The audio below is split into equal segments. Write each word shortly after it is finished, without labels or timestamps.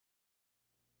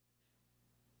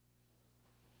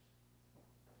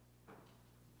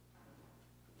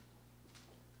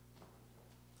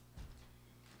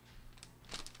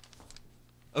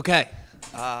Okay,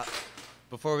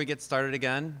 before we get started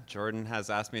again, Jordan has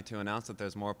asked me to announce that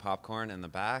there's more popcorn in the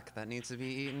back that needs to be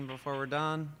eaten before we're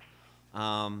done.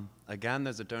 Again,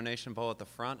 there's a donation bowl at the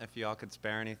front if y'all could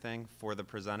spare anything for the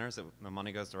presenters. The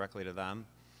money goes directly to them.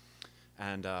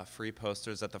 And free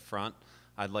posters at the front.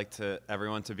 I'd like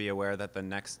everyone to be aware that the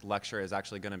next lecture is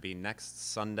actually going to be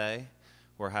next Sunday.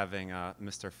 We're having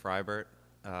Mr. Freibert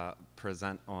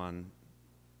present on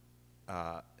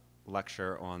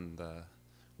lecture on the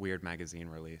Weird magazine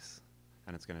release,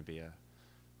 and it's going to be a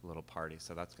little party,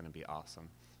 so that's going to be awesome.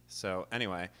 So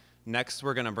anyway, next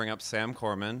we're going to bring up Sam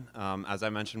Korman. As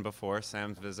I mentioned before,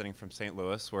 Sam's visiting from St.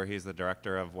 Louis, where he's the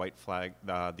director of White Flag,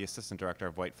 the assistant director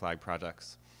of White Flag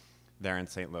projects there in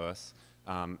St. Louis.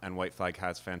 And White Flag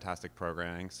has fantastic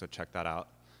programming, so check that out.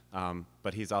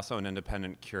 But he's also an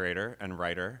independent curator and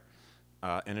writer.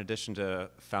 In addition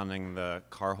to founding the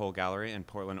Carhole Gallery in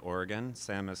Portland, Oregon,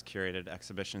 Sam has curated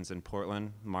exhibitions in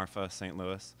Portland, Marfa, St.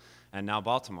 Louis, and now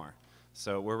Baltimore.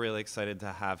 So we're really excited to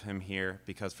have him here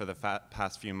because for the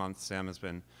past few months, Sam has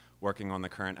been working on the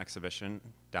current exhibition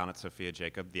down at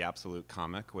Sophiajacob, The Absolute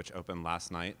Comic, which opened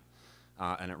last night,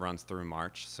 and it runs through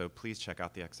March. So please check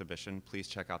out the exhibition. Please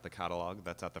check out the catalog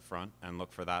that's at the front, and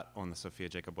look for that on the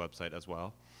Sophiajacob website as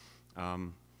well.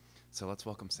 So let's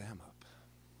welcome Sam up.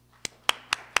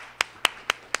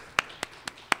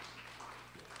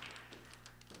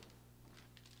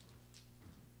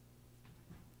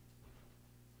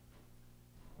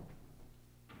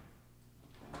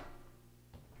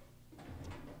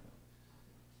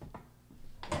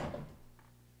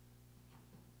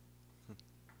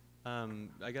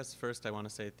 I guess first I want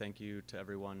to say thank you to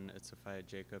everyone at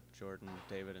sophiajacob, Jordan,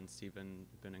 David, and Stephen.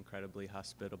 You've been incredibly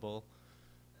hospitable.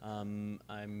 I'm,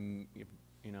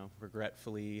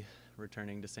 regretfully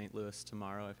returning to St. Louis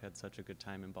tomorrow. I've had such a good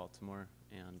time in Baltimore,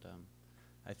 and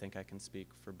I think I can speak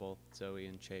for both Zoe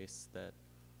and Chase that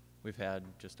we've had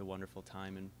just a wonderful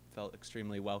time and felt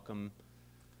extremely welcome.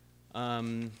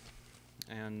 And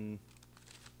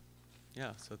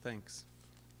yeah, so thanks.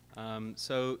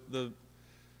 So the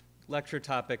lecture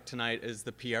topic tonight is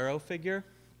the Pierrot figure,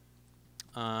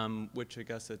 which I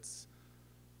guess it's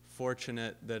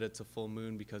fortunate that it's a full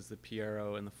moon because the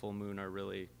Pierrot and the full moon are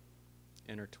really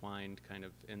intertwined kind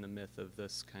of in the myth of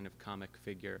this kind of comic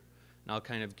figure. And I'll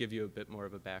kind of give you a bit more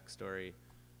of a backstory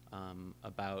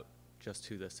about just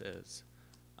who this is.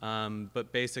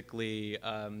 But basically,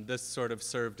 this sort of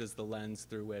served as the lens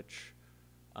through which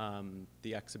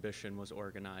the exhibition was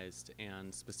organized,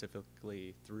 and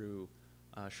specifically through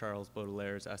Charles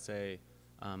Baudelaire's essay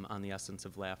on the essence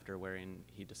of laughter, wherein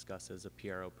he discusses a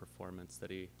Pierrot performance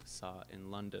that he saw in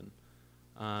London.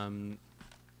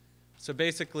 So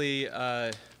basically,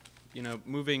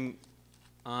 moving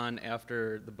on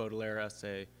after the Baudelaire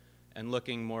essay and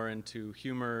looking more into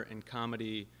humor and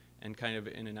comedy, and kind of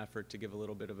in an effort to give a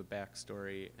little bit of a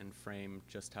backstory and frame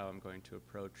just how I'm going to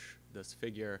approach this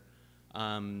figure,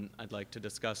 I'd like to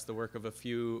discuss the work of a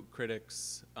few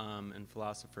critics and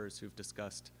philosophers who've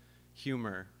discussed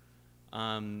humor.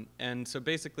 And so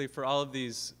basically for all of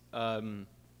these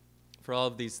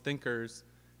thinkers,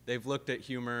 they've looked at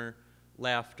humor,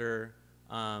 laughter,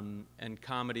 and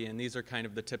comedy, and these are kind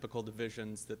of the typical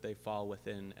divisions that they fall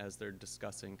within as they're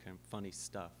discussing kind of funny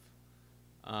stuff.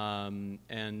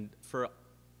 And for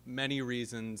many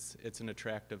reasons, it's an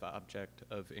attractive object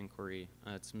of inquiry.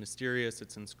 It's mysterious,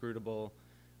 it's inscrutable,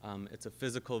 it's a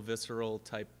physical, visceral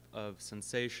type of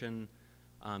sensation,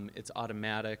 it's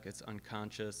automatic, it's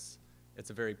unconscious,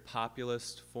 it's a very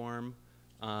populist form,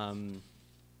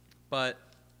 but,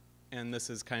 and this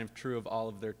is kind of true of all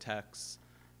of their texts,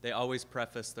 they always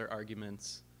preface their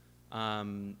arguments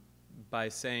by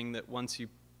saying that once you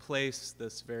place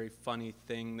this very funny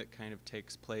thing that kind of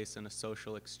takes place in a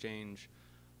social exchange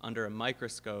under a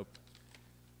microscope,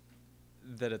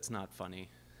 that it's not funny,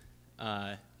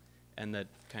 and that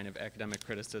kind of academic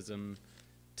criticism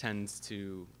tends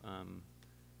to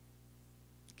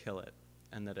kill it,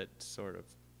 and that it sort of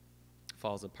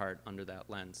falls apart under that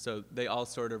lens. So they all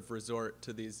sort of resort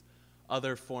to these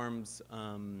other forms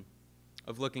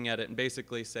of looking at it and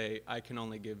basically say, I can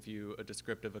only give you a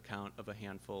descriptive account of a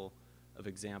handful of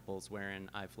examples wherein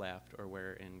I've laughed or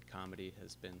wherein comedy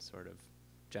has been sort of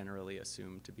generally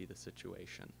assumed to be the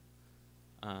situation.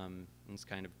 And it's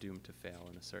kind of doomed to fail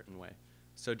in a certain way.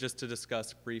 So just to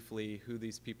discuss briefly who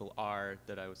these people are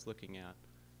that I was looking at,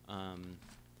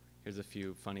 here's a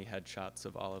few funny headshots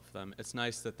of all of them. It's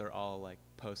nice that they're all like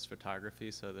post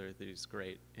photography, so there are these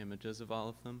great images of all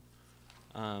of them.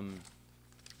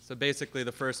 So basically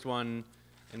the first one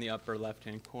in the upper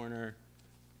left-hand corner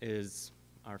is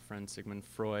our friend Sigmund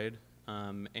Freud,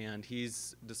 and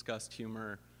he's discussed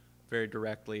humor very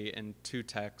directly in two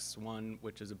texts, one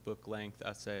which is a book-length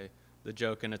essay, The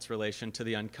Joke and Its Relation to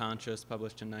the Unconscious,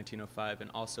 published in 1905, and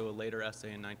also a later essay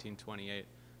in 1928,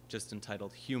 just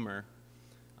entitled Humor.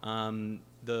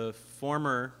 The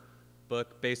former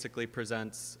book basically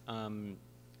presents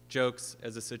jokes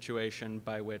as a situation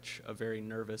by which a very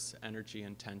nervous energy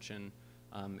and tension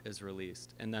is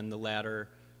released. And then the latter,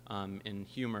 in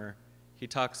Humor, he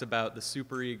talks about the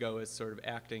superego as sort of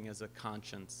acting as a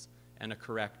conscience and a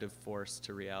corrective force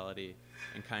to reality,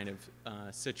 and kind of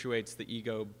situates the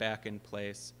ego back in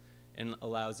place and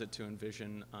allows it to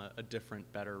envision a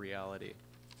different, better reality.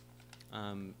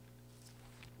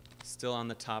 Still on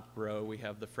the top row, we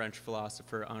have the French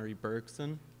philosopher Henri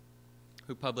Bergson,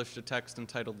 who published a text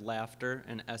entitled Laughter,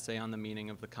 an essay on the meaning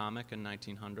of the comic in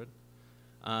 1900.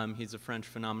 He's a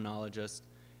French phenomenologist,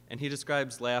 and he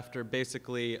describes laughter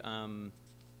basically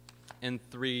in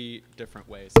three different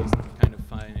ways. He kind of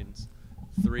finds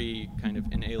three kind of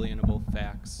inalienable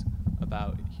facts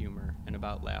about humor and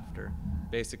about laughter.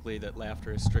 Basically, that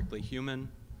laughter is strictly human.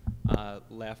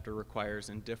 Laughter requires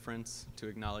indifference to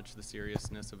acknowledge the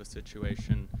seriousness of a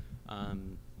situation,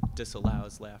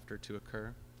 disallows laughter to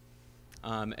occur,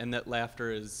 and that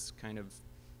laughter is kind of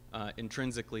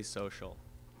intrinsically social,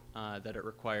 that it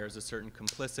requires a certain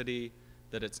complicity,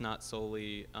 that it's not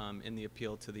solely in the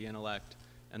appeal to the intellect,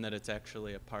 and that it's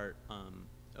actually a part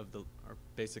of the, or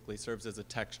basically serves as a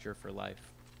texture for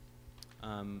life.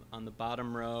 On the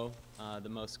bottom row, the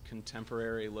most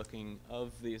contemporary looking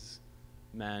of these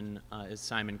men is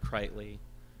Simon Kreitley,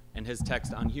 and his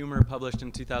text on humor, published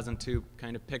in 2002,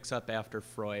 kind of picks up after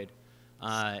Freud,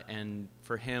 and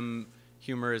for him,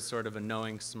 humor is sort of a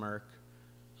knowing smirk,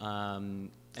 and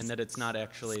that it's not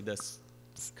actually this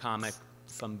comic,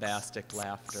 bombastic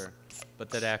laughter, but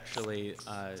that actually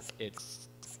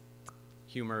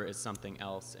humor is something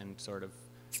else, and sort of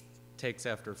takes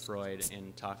after Freud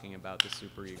in talking about the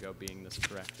superego being this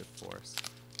corrective force.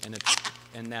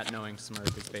 And that knowing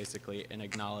smirk is basically an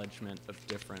acknowledgement of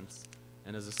difference.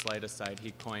 And as a slight aside,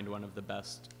 he coined one of the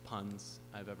best puns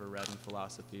I've ever read in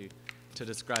philosophy to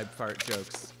describe fart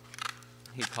jokes.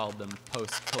 He called them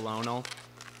post-colonial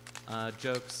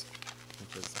jokes,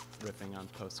 which is riffing on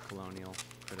post-colonial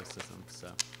criticism,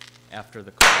 so after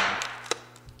the colon.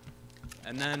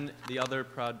 And then the other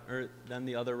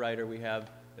writer we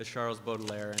have is Charles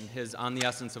Baudelaire, and his On the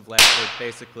Essence of Laughter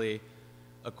basically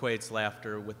equates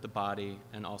laughter with the body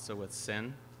and also with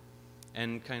sin,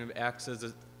 and kind of acts as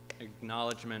an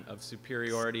acknowledgement of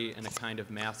superiority and a kind of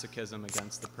masochism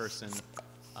against the person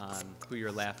who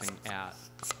you're laughing at.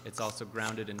 It's also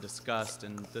grounded in disgust,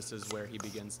 and this is where he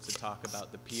begins to talk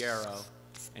about the Pierrot,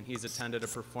 and he's attended a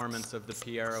performance of the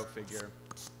Pierrot figure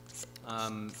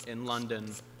in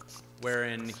London,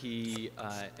 wherein he,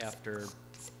 after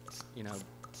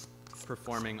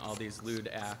performing all these lewd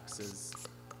acts, is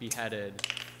beheaded,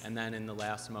 and then in the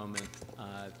last moment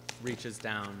reaches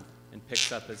down and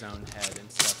picks up his own head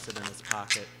and stuffs it in his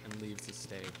pocket and leaves the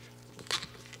stage.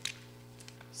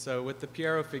 So with the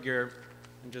Pierrot figure,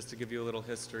 and just to give you a little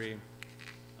history,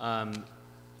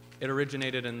 it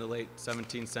originated in the late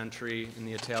 17th century in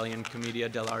the Italian Commedia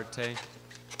dell'arte,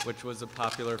 which was a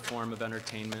popular form of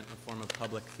entertainment, a form of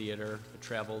public theater. It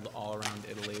traveled all around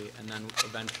Italy, and then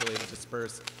eventually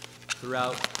dispersed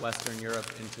throughout Western Europe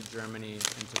into Germany,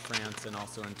 into France, and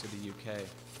also into the UK.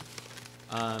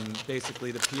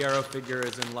 Basically, the Pierrot figure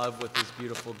is in love with his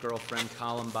beautiful girlfriend,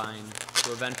 Columbine,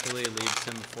 who eventually leaves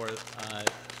him for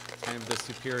kind of the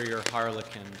superior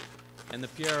harlequin. And the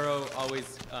Pierrot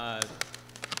always,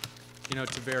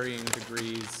 to varying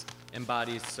degrees,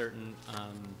 embodies certain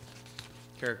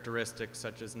characteristics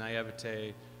such as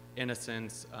naivete,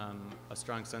 innocence, a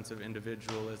strong sense of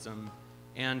individualism,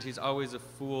 and he's always a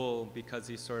fool because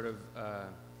he sort of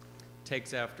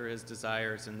takes after his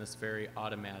desires in this very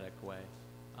automatic way,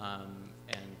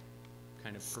 and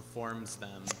kind of performs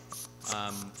them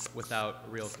without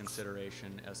real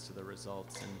consideration as to the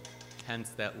results, and hence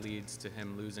that leads to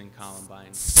him losing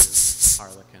Columbine to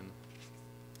Harlequin.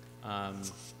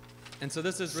 And so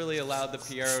this has really allowed the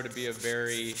Pierrot to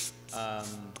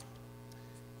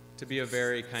be a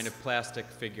very kind of plastic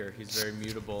figure. He's very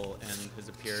mutable and has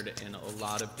appeared in a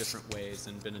lot of different ways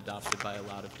and been adopted by a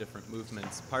lot of different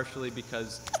movements, partially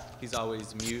because he's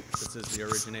always mute. This is the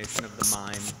origination of the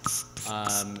mime,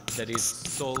 that he's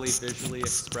solely visually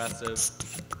expressive,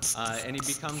 and he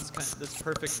becomes kind of this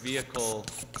perfect vehicle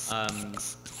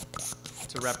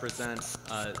to represent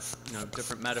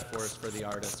different metaphors for the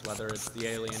artist, whether it's the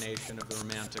alienation of the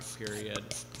Romantic period,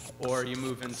 or you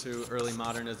move into early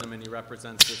modernism and he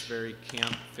represents this very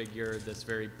camp figure, this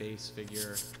very base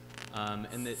figure,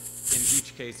 And that in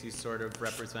each case, he's sort of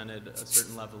represented a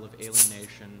certain level of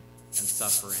alienation and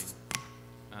suffering.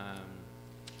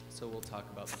 So we'll talk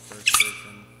about the first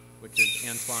version, which is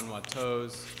Antoine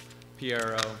Watteau's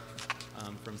Pierrot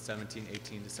from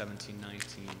 1718 to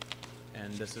 1719.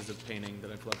 And this is a painting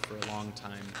that I've loved for a long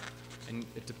time. And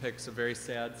it depicts a very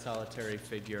sad, solitary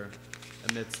figure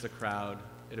amidst the crowd.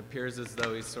 It appears as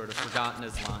though he's sort of forgotten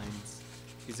his lines.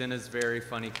 He's in his very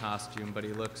funny costume, but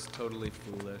he looks totally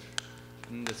foolish.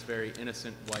 In this very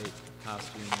innocent white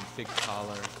costume and big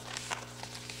collar.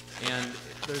 And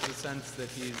there's a sense that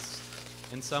he's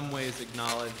in some ways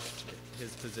acknowledged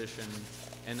his position,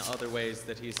 and other ways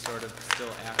that he's sort of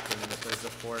still acting, that there's a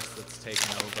force that's taken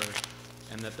over,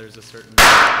 and that there's a certain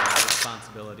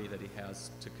responsibility that he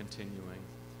has to continuing.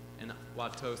 And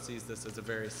Watteau sees this as a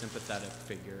very sympathetic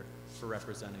figure for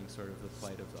representing sort of the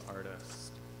plight of the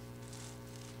artist.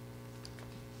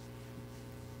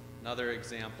 Another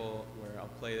example where I'll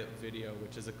play a video,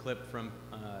 which is a clip from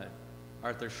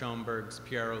Arthur Schoenberg's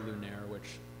Pierrot Lunaire,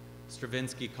 which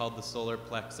Stravinsky called the solar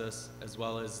plexus, as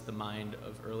well as the mind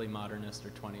of early modernist or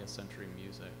 20th century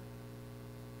music.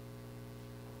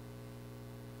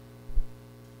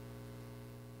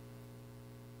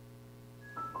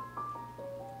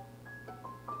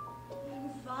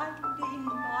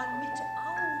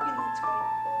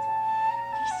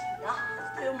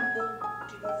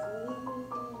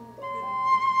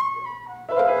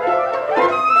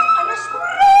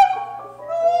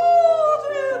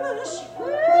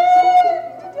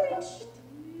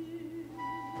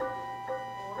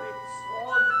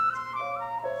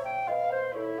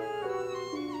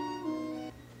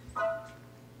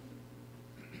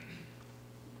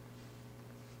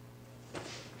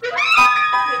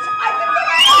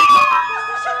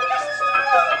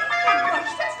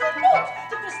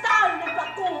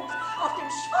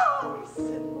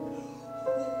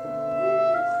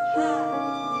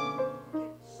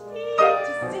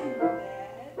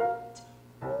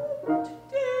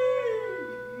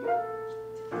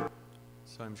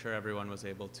 I'm sure everyone was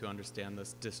able to understand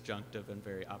this disjunctive and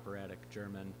very operatic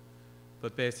German.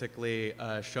 But basically,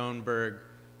 Schoenberg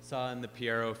saw in the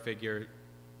Pierrot figure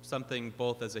something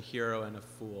both as a hero and a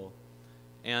fool.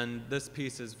 And this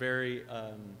piece is very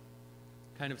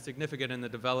kind of significant in the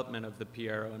development of the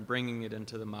Pierrot and bringing it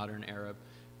into the modern era,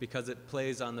 because it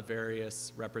plays on the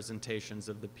various representations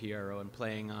of the Pierrot and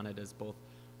playing on it as both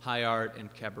high art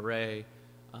and cabaret.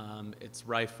 It's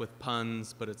rife with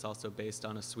puns, but it's also based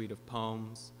on a suite of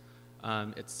poems.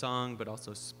 It's song, but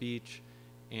also speech,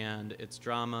 and it's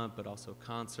drama, but also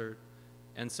concert.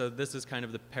 And so this is kind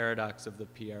of the paradox of the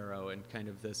Pierrot and kind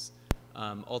of this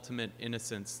ultimate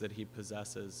innocence that he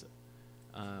possesses.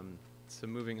 So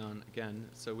moving on again,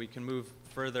 so we can move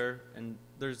further, and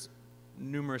there's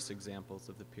numerous examples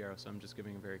of the Pierrot, so I'm just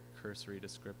giving a very cursory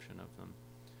description of them.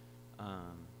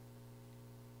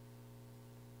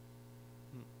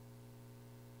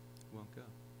 Won't go.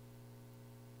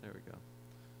 There we go.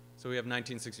 So we have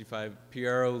 1965,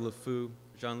 Pierrot Le Fou,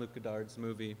 Jean-Luc Godard's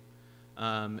movie.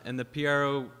 And the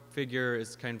Pierrot figure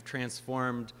is kind of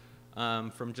transformed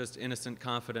from just innocent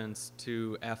confidence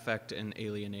to affect and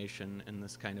alienation in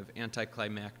this kind of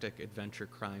anticlimactic adventure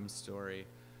crime story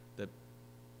that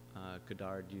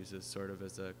Godard uses sort of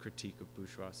as a critique of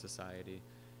bourgeois society.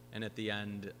 And at the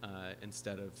end,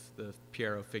 instead of the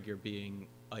Pierrot figure being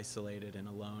isolated and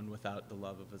alone without the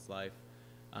love of his life,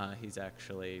 he's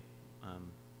actually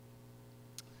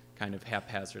kind of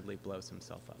haphazardly blows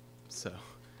himself up. So.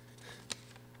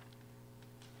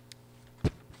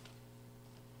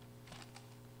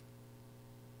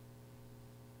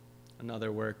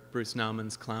 Another work, Bruce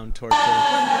Naumann's Clown Torture.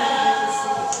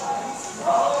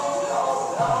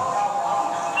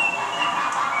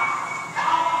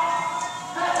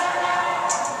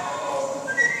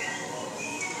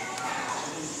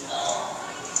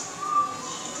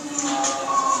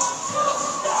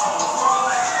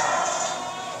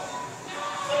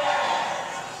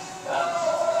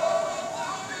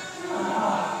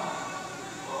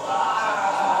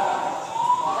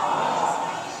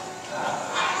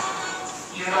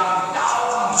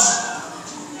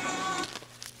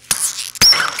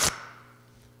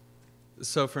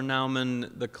 So for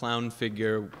Naumann, the clown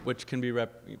figure, which can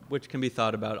be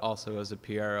thought about also as a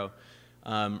Pierrot,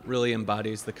 really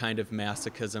embodies the kind of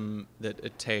masochism that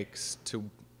it takes to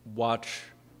watch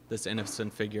this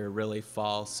innocent figure really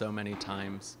fall so many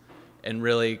times, and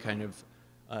really kind of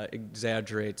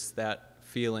exaggerates that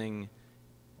feeling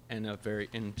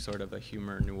in sort of a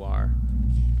humor noir.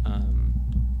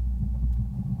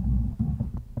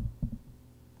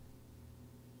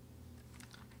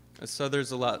 So there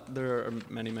are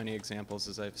many, many examples,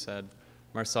 as I've said.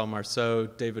 Marcel Marceau.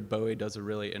 David Bowie does a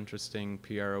really interesting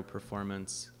Pierrot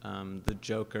performance. The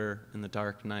Joker in The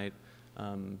Dark Knight,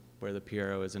 where the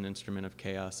Pierrot is an instrument of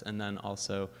chaos. And then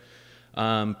also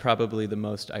probably the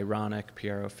most ironic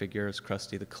Pierrot figure is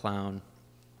Krusty the Clown.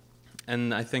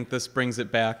 And I think this brings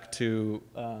it back to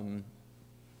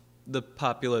the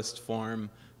populist form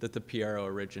that the Pierrot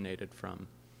originated from,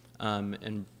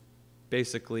 and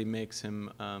basically makes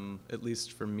him, at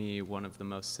least for me, one of the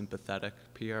most sympathetic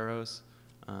Pierrots.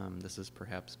 This is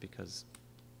perhaps because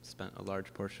I spent a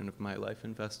large portion of my life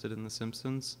invested in The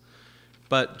Simpsons.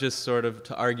 But just sort of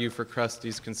to argue for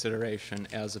Krusty's consideration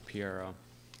as a Pierrot.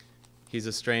 He's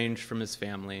estranged from his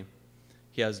family.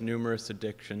 He has numerous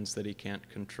addictions that he can't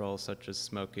control, such as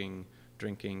smoking,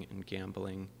 drinking, and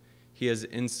gambling. He is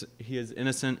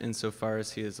innocent insofar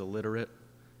as he is illiterate.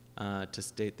 To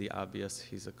state the obvious,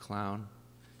 he's a clown.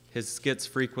 His skits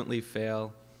frequently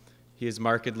fail. He is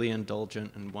markedly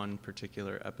indulgent. In one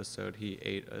particular episode, he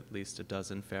ate at least a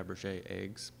dozen Fabergé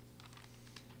eggs.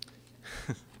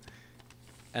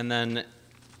 And then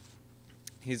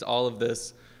he's all of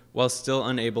this while still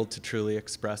unable to truly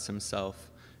express himself,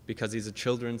 because he's a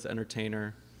children's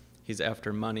entertainer. He's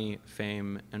after money,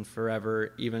 fame, and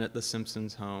forever, even at the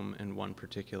Simpsons' home in one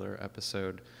particular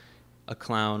episode, a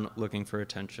clown looking for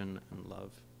attention and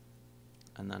love.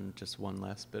 And then just one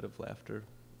last bit of laughter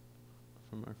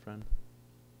from our friend.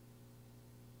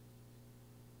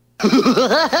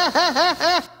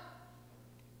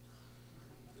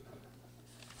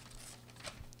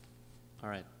 All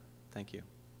right, thank you.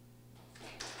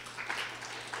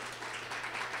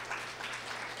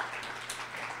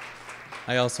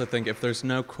 I also think if there's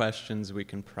no questions, we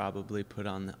can probably put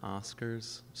on the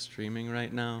Oscars streaming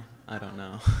right now. I don't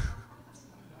know.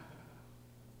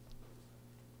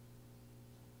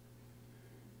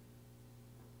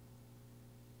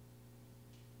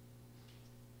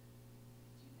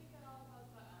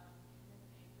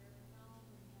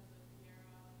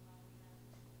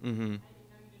 Mm-hmm.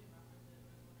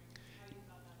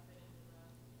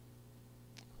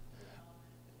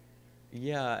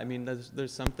 Yeah, I mean,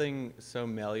 there's something so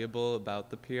malleable about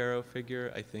the Pierrot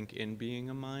figure, I think, in being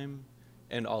a mime,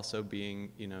 and also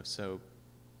being, so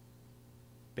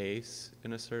base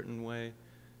in a certain way,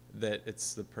 that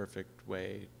it's the perfect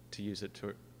way to use it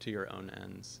to your own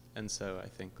ends. And so I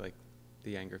think, like,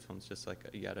 the Anger film's just like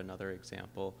yet another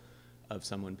example of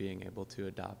someone being able to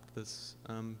adopt this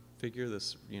figure,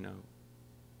 this,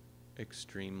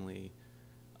 extremely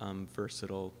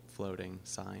versatile floating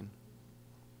sign.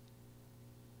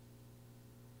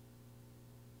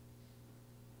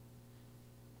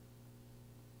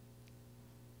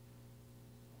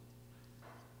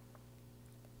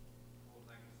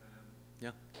 Yeah,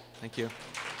 thank you.